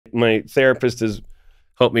My therapist has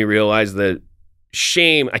helped me realize that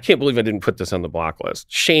shame, I can't believe I didn't put this on the block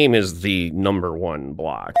list. Shame is the --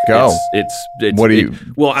 block. Go. It's what do you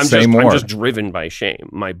well, I'm more. just driven by shame.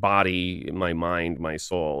 My body, my mind, my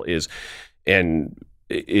soul is, and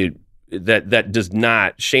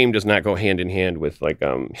shame does not go hand in hand with like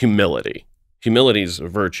humility. Humility is a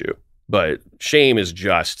virtue, but shame is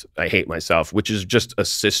just, I hate myself, which is just a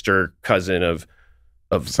sister cousin of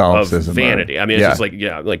vanity. I mean, it's just like, if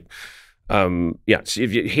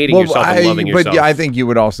you're hating yourself and loving yourself. But yeah, I think you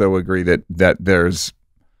would also agree that there's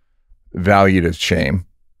value to shame.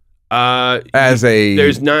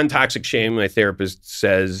 There's non-toxic shame. My therapist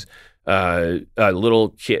says a little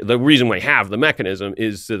kid, the reason we have the mechanism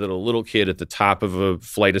is so that a little kid at the top of a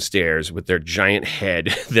flight of stairs with their giant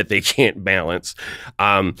head that they can't balance,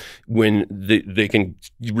 when they can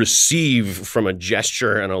receive from a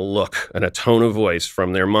gesture and a look and a tone of voice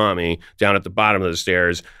from their mommy down at the bottom of the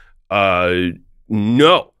stairs,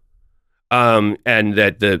 no. And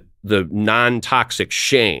that the non-toxic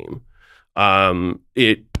shame,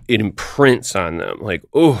 it imprints on them like,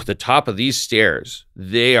 oh, the top of these stairs,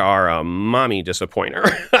 they are a mommy disappointer.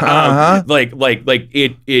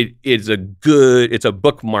 It's a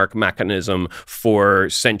bookmark mechanism for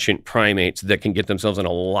sentient primates that can get themselves in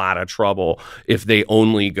a lot of trouble if they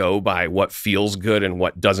only go by what feels good and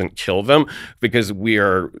what doesn't kill them, because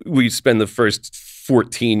we spend the first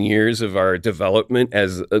 14 years of our development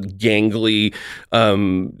as a gangly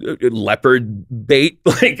leopard bait.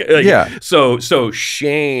 So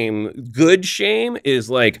shame, good shame is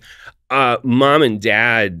like mom and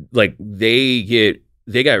dad, like they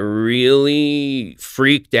got really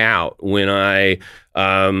freaked out when I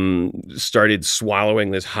started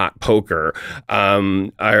swallowing this hot poker.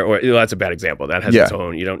 That's a bad example. That has its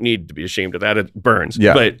own. You don't need to be ashamed of that. It burns.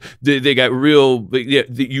 Yeah. But they got real.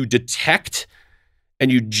 You detect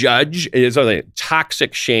and you judge. It's like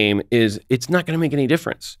toxic shame is, it's not going to make any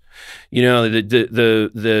difference. You know,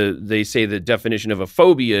 they say the definition of a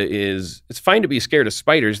phobia is, it's fine to be scared of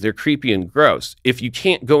spiders. They're creepy and gross. If you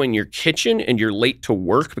can't go in your kitchen and you're late to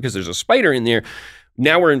work because there's a spider in there,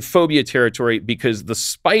 now we're in phobia territory, because the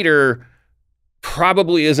spider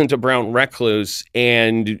probably isn't a brown recluse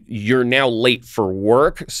and you're now late for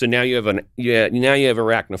work. So now you have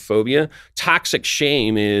arachnophobia. Toxic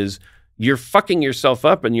shame is, you're fucking yourself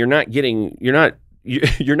up and you're not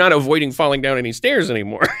avoiding falling down any stairs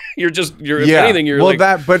anymore. If anything, you're like,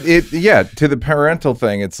 to the parental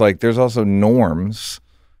thing, it's like there's also norms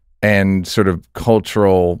and sort of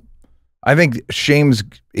cultural. I think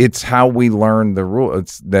it's how we learn the rule.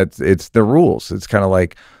 It's the rules. It's kind of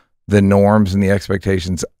like the norms and the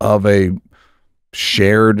expectations of a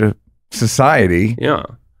shared society. Yeah.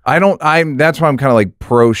 That's why I'm kind of like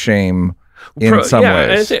pro shame. In some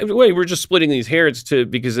ways, we're just splitting these hairs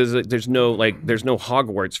because there's no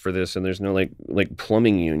Hogwarts for this, and there's no like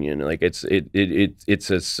plumbing union. Like it's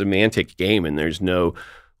a semantic game, and there's no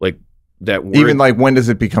like that word. Even like, when does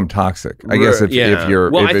it become toxic? I guess if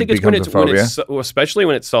it becomes a phobia, especially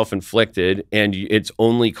when it's self-inflicted and it's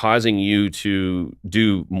only causing you to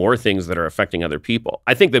do more things that are affecting other people.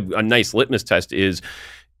 I think that a nice litmus test is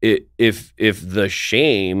if the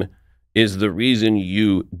shame is the reason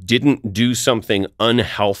you didn't do something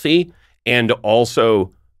unhealthy, and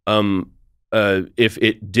also if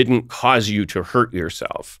it didn't cause you to hurt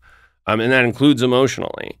yourself, and that includes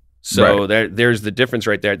emotionally. So there's the difference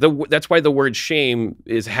right there. That's why the word shame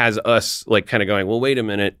has us like kind of going, well, wait a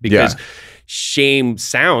minute, because shame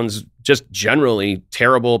sounds just generally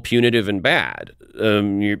terrible, punitive, and bad.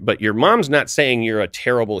 But your mom's not saying you're a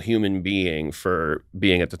terrible human being for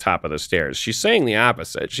being at the top of the stairs. She's saying the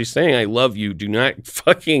opposite. She's saying, I love you. Do not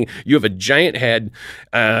you have a giant head,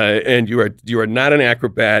 and you are not an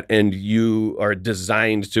acrobat, and you are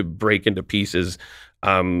designed to break into pieces.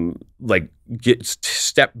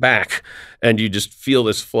 Step back and you just feel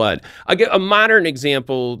this flood. I get a modern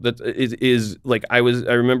example that is like, I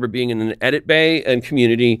remember being in an edit bay and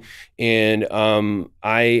community, and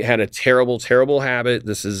I had a terrible habit.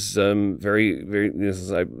 This is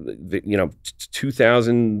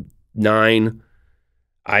 2009.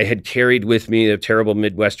 I had carried with me a terrible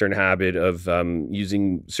Midwestern habit of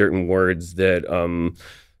using certain words that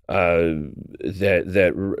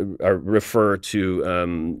refer to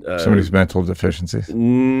somebody's mental deficiencies.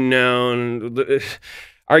 No,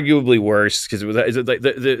 arguably worse, because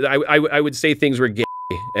I would say things were gay,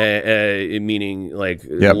 meaning like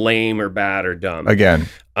lame or bad or dumb. Again,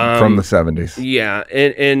 from the 70s. Yeah,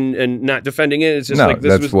 and not defending it. It's just like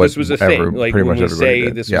this was a thing. Like when we say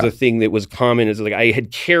this was a thing that was common. It's like I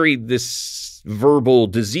had carried this verbal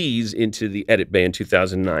disease into the edit bay in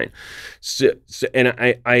 2009. And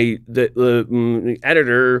the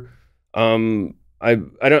editor, I'm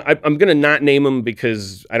gonna not name him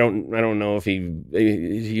because I don't know if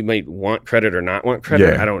he might want credit or not want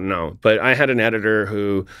credit. I don't know. But I had an editor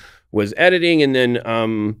who was editing, and then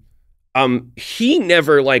he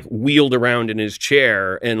never like wheeled around in his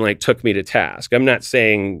chair and like took me to task. I'm not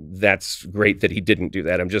saying that's great that he didn't do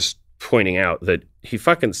that. I'm just pointing out that he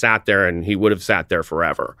fucking sat there, and he would have sat there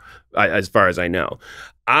forever, as far as I know.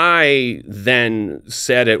 I then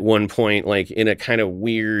said at one point, like in a kind of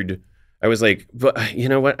weird, I was like, but you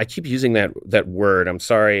know what? I keep using that word. I'm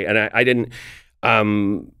sorry. And I didn't, I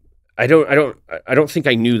don't think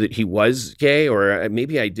I knew that he was gay, or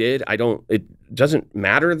maybe I did. It doesn't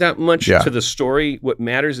matter that much to the story. What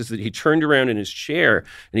matters is that he turned around in his chair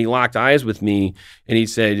and he locked eyes with me, and he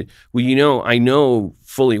said, well, you know, I know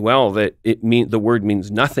fully well that the word means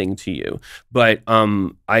nothing to you, but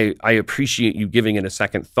I appreciate you giving it a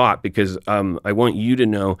second thought, because I want you to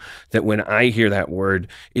know that when I hear that word,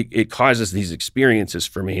 it causes these experiences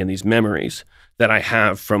for me and these memories that I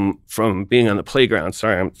have from being on the playground.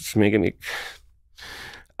 Sorry, I'm just making me,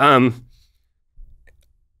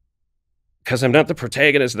 because I'm not the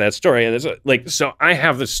protagonist of that story, and it's so I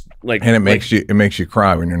have this like, and it makes you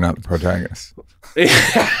cry when you're not the protagonist.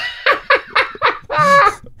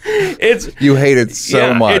 You hate it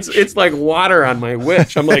so much. It's like water on my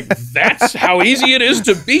witch. I'm like, that's how easy it is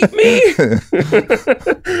to beat me.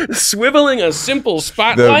 Swiveling a simple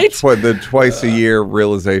spotlight. The twice a year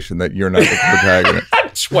realization that you're not the protagonist.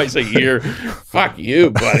 Twice a year. Fuck you,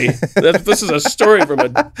 buddy. This is a story from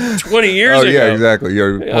 20 years ago. Yeah, exactly.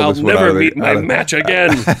 I'll never meet my match again.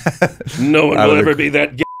 No one will ever be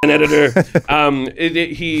that gay editor.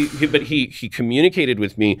 He communicated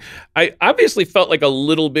with me. I obviously felt like a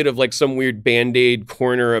little bit of like some weird Band-Aid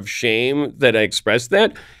corner of shame that I expressed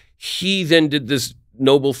that. He then did this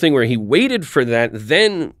noble thing where he waited for that,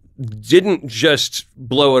 then didn't just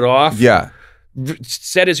blow it off. Yeah.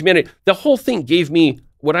 Said his humanity. The whole thing gave me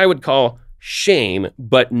what I would call shame,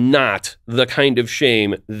 but not the kind of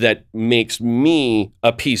shame that makes me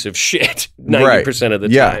a piece of shit 90% of the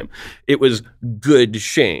time. It was good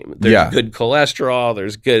shame. There's good cholesterol.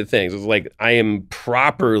 There's good things. It's like I am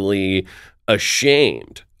properly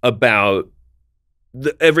ashamed about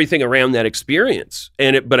everything around that experience,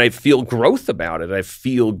 but I feel growth about it. I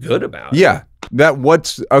feel good about it. Yeah. So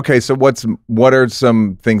what are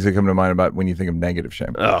some things that come to mind about when you think of negative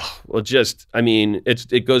shame? Oh, well, just, I mean,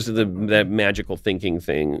 it goes to that magical thinking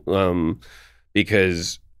thing,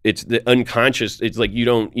 because it's the unconscious. It's like you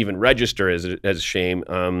don't even register as shame.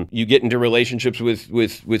 You get into relationships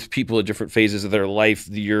with people at different phases of their life.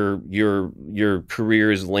 Your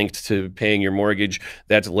career is linked to paying your mortgage.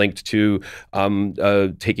 That's linked to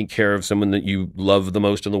taking care of someone that you love the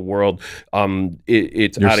most in the world.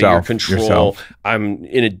 It's out of your control.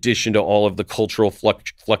 In addition to all of the cultural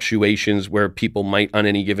fluctuations where people might on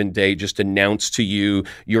any given day just announce to you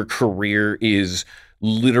your career is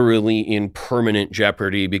literally in permanent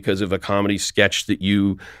jeopardy because of a comedy sketch that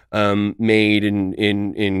you made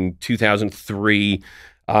in 2003,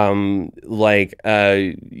 or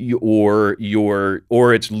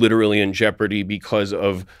it's literally in jeopardy because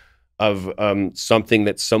of something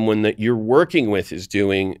that someone that you're working with is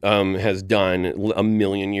doing, has done a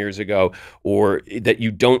million years ago, or that you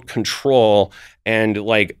don't control. And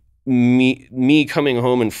like me coming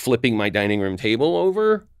home and flipping my dining room table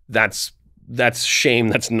over, that's shame.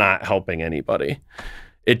 That's not helping anybody.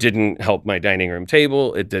 It didn't help my dining room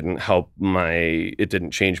table. It didn't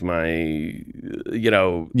change my,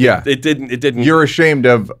 it didn't. You're ashamed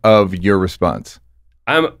of your response.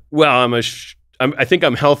 I think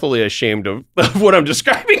I'm healthily ashamed of what I'm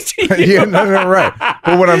describing to you. Yeah, no, right.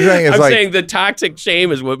 But what I'm saying is, I'm saying the toxic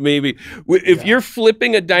shame is what maybe if you're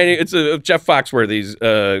flipping a dining. It's Jeff Foxworthy's.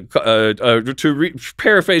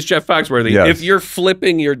 Paraphrase Jeff Foxworthy. Yes. If you're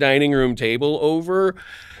flipping your dining room table over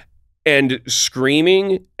and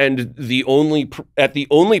screaming, and the only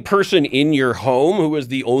person in your home who is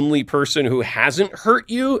the only person who hasn't hurt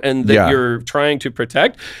you and that you're trying to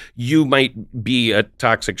protect, you might be a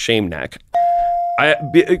toxic shame neck.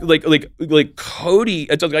 Like Cody,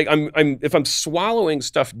 it's like if I'm swallowing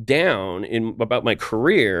stuff down about my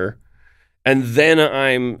career, and then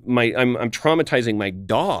I'm traumatizing my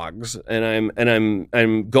dogs, and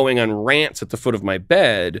I'm going on rants at the foot of my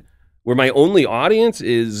bed, where my only audience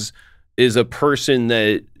is a person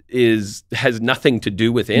that has nothing to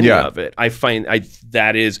do with any of it. I find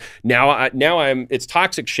that is it's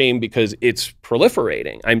toxic shame because it's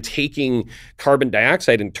proliferating. I'm taking carbon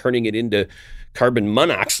dioxide and turning it into carbon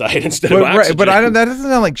monoxide instead of oxygen. But that doesn't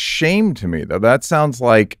sound like shame to me, though. That sounds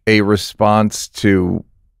like a response to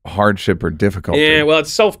hardship or difficulty. Yeah, well,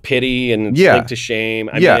 it's self-pity and it's linked to shame.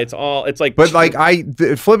 I mean, it's like... But like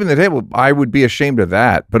flipping the table, I would be ashamed of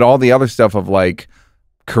that. But all the other stuff of like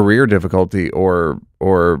career difficulty or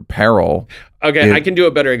peril... Okay, I can do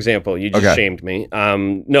a better example. You just shamed me.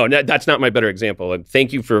 No, that's not my better example.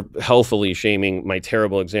 Thank you for healthily shaming my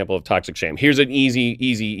terrible example of toxic shame. Here's an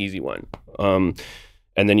easy one.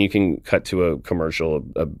 And then you can cut to a commercial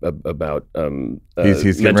about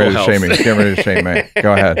he's mental health. He's getting ready to shame me.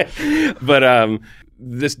 Go ahead. But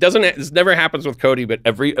this never happens with Cody, but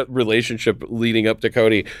every relationship leading up to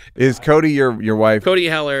Cody. Is Cody your wife? Cody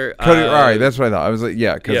Heller. Cody, all right, that's what I thought. I was like,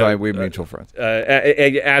 because we have mutual friends.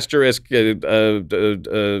 Asterisk,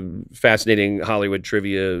 fascinating Hollywood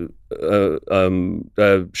trivia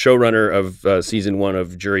showrunner of season 1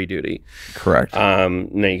 of Jury Duty. Correct. Now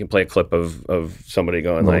you can play a clip of somebody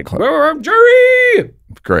going like, jury!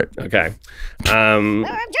 Great. Okay.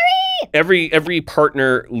 Every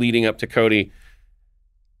partner leading up to Cody,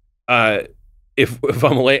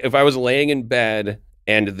 if I was laying in bed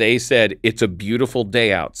and they said it's a beautiful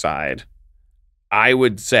day outside, I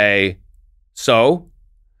would say so,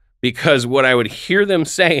 because what I would hear them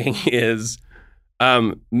saying is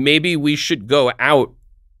maybe we should go out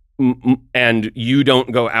and you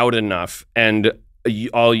don't go out enough and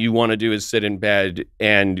all you want to do is sit in bed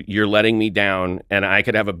and you're letting me down, and I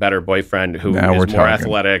could have a better boyfriend who is more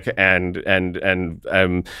athletic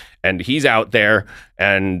and he's out there,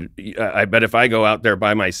 and I bet if I go out there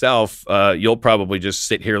by myself, you'll probably just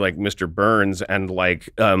sit here like Mr. Burns and like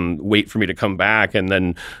wait for me to come back and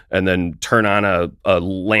then turn on a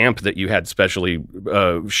lamp that you had specially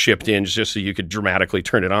shipped in just so you could dramatically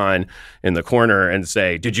turn it on in the corner and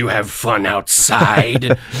say, "Did you have fun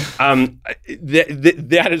outside?"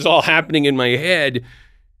 That is all happening in my head.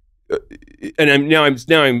 And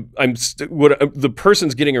the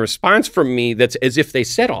person's getting a response from me that's as if they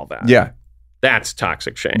said all that. Yeah, that's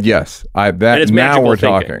toxic shame. Yes, and it's now we're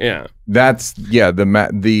thinking. talking. Yeah, that's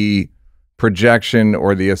the projection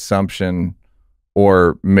or the assumption,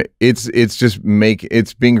 or it's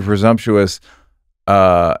being presumptuous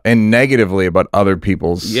and negatively about other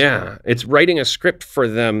people's. Yeah, it's writing a script for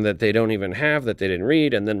them that they don't even have, that they didn't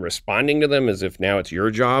read, and then responding to them as if now it's your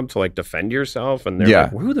job to like defend yourself. And they're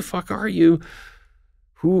like, "Who the fuck are you?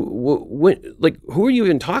 Who are you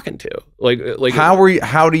even talking to? Like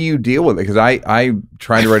how do you deal with it? Because I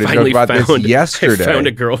tried to write a joke about this yesterday. I found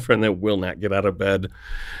a girlfriend that will not get out of bed.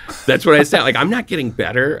 That's what I said. Like, I'm not getting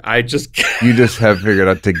better. You just have figured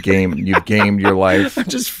out you've gamed your life. I'm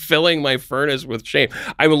just filling my furnace with shame.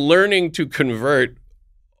 I'm learning to convert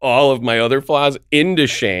all of my other flaws into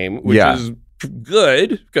shame, which is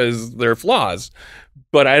good because they're flaws.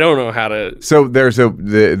 But I don't know how to. So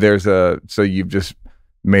so you've just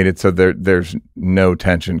made it so there's no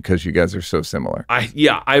tension because you guys are so similar.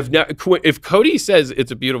 If Cody says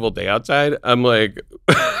it's a beautiful day outside, I'm like,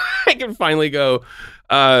 I can finally go,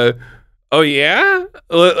 oh yeah?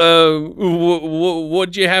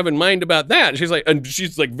 What'd you have in mind about that? And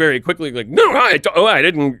she's like very quickly like, no, I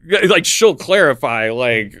didn't. Like, she'll clarify.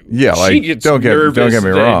 Like, she gets nervous. Don't get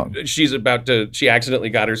me wrong. She accidentally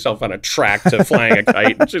got herself on a track to flying a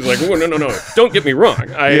kite. And she's like, oh, no. Don't get me wrong.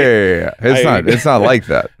 It's not like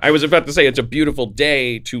that. I was about to say it's a beautiful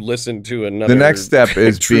day to listen to another. The next step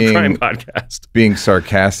is true crime podcast. Being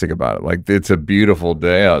sarcastic about it. Like, it's a beautiful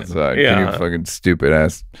day outside. Yeah. You fucking stupid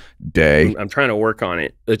ass day. I'm trying to work on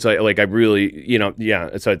it. It's like I really,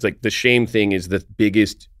 it's like the shame thing is the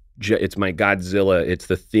biggest. It's my Godzilla. It's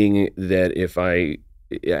the thing that if I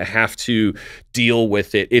have to deal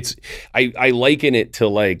with it, I liken it to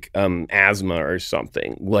like asthma or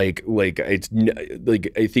something. Like it's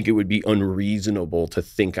like I think it would be unreasonable to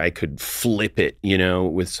think I could flip it,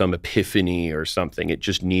 with some epiphany or something. It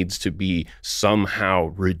just needs to be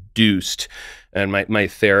somehow reduced. And my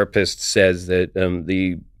therapist says that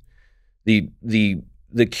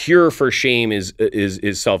the cure for shame is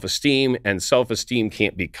self-esteem, and self-esteem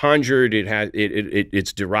can't be conjured.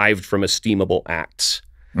 It's derived from esteemable acts.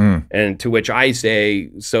 And to which I say,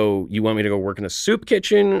 so you want me to go work in a soup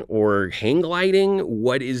kitchen or hang gliding?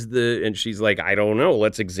 What is and she's like, I don't know.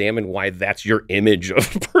 Let's examine why that's your image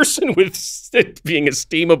of a person with being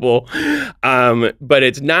esteemable. But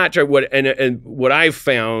it's not and what I've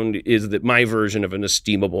found is that my version of an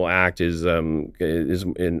esteemable act is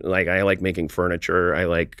like, I like making furniture. I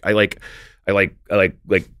like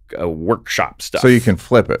workshop stuff. So you can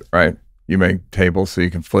flip it, right? You make tables so you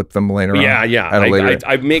can flip them later on? Yeah.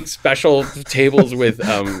 I make special tables with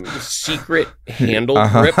secret handle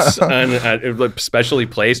grips and specially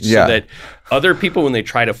placed so that other people, when they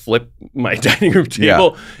try to flip my dining room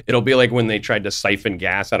table, it'll be like when they tried to siphon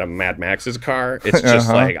gas out of Mad Max's car. It's just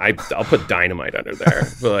like, I'll put dynamite under there.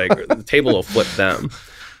 But like the table will flip them.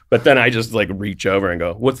 But then I just like reach over and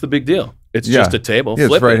go, what's the big deal? It's just a table. Yeah,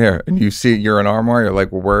 flip it's right it. here. And you see you're an armoire. You're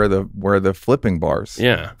like, well, where are the flipping bars?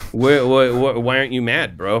 Yeah. Why aren't you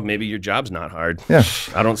mad, bro? Maybe your job's not hard. Yeah.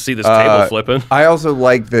 I don't see this table flipping. I also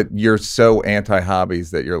like that you're so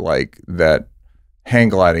anti-hobbies that you're like that hang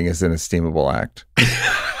gliding is an esteemable act.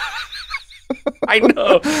 I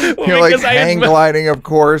know. Well, you're like hang gliding, of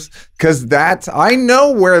course, because I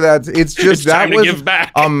know where it's just that was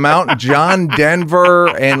a Mount John Denver,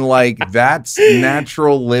 and like that's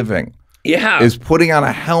natural living. Yeah, is putting on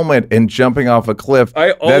a helmet and jumping off a cliff.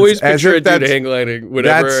 I always picture a dude hang gliding.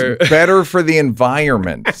 Whatever. That's better for the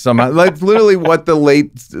environment. Somehow, like literally what the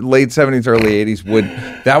late 70s, early 80s would.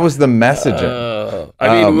 That was the messaging.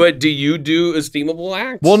 I mean, what do you do? Esteemable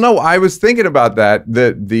acts? Well, no, I was thinking about that.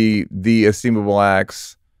 The esteemable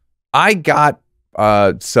acts. I got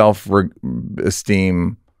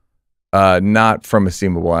self-esteem not from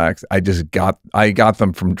esteemable acts. I got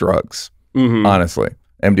them from drugs. Honestly.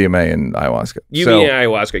 MDMA and ayahuasca. You mean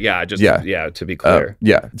ayahuasca? Yeah, to be clear.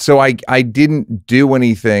 So I didn't do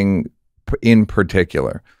anything in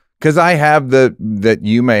particular because I have that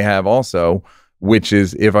you may have also, which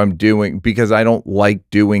is if I'm doing, because I don't like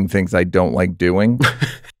doing things I don't like doing,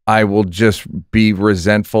 I will just be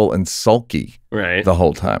resentful and sulky the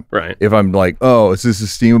whole time. Right. If I'm like, oh, is this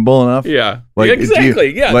esteemable enough? Yeah. Like,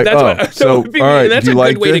 exactly. Like, that's what, so all right, that's a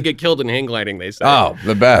good way this? to get killed in hang gliding, they say. Oh,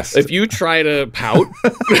 the best. If you try to pout,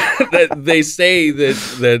 that they say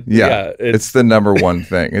that it's the number one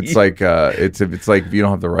thing. It's like it's like if you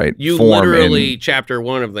don't have the right you form literally chapter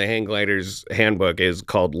 1 of the hang gliders handbook is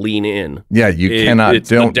called lean in. Yeah, you cannot. It's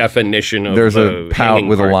the definition of there's a pout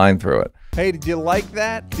with a line through it. Hey, did you like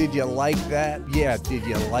that? Did you like that? Yeah, did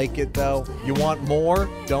you like it though? You want more?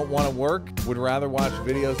 Don't want to work? Would rather watch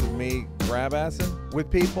videos of me grab assing with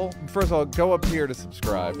people? First of all, go up here to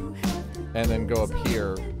subscribe, and then go up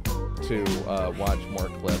here to watch more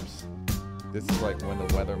clips. This is like when the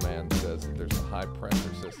weatherman says that there's a high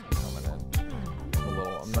pressure system coming in.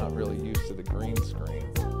 I'm not really used to the green screen.